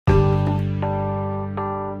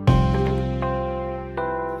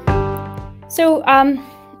So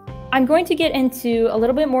I'm going to get into a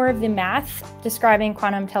little bit more of the math describing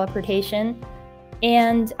quantum teleportation.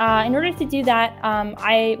 And in order to do that,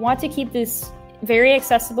 I want to keep this very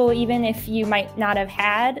accessible, even if you might not have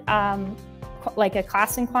had like a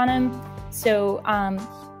class in quantum. So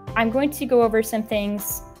I'm going to go over some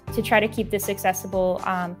things to try to keep this accessible,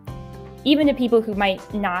 even to people who might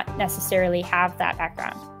not necessarily have that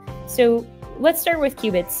background. So let's start with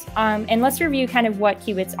qubits, and let's review kind of what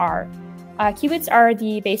qubits are. Qubits are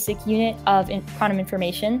the basic unit of quantum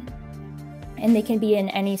information, and they can be in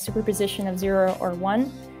any superposition of 0 or 1,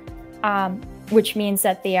 which means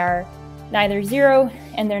that they are neither 0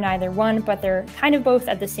 and they're neither 1, but they're kind of both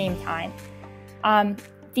at the same time.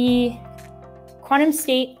 The quantum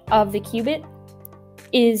state of the qubit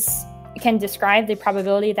can describe the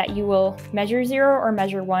probability that you will measure 0 or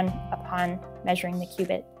measure 1 upon measuring the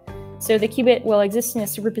qubit. So the qubit will exist in a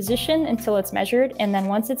superposition until it's measured, and then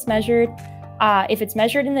once it's measured, if it's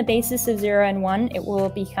measured in the basis of 0 and 1, it will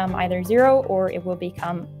become either 0 or it will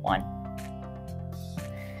become 1.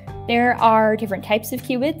 There are different types of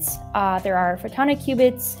qubits. There are photonic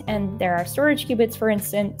qubits and there are storage qubits, for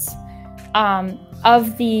instance.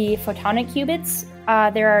 Of the photonic qubits,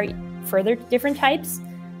 there are further different types.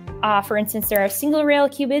 For instance, there are single rail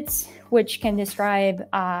qubits, which can describe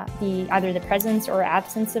either the presence or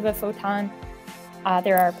absence of a photon.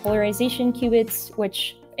 There are polarization qubits,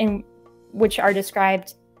 which are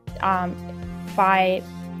described by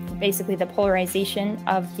basically the polarization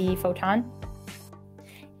of the photon.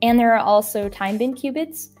 And there are also time-bin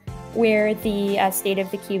qubits, where the state of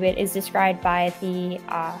the qubit is described by the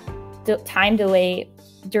time delay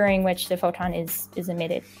during which the photon is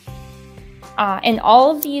emitted. And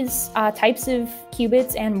all of these types of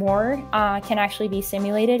qubits and more can actually be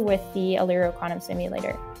simulated with the Aliro quantum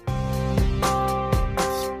simulator.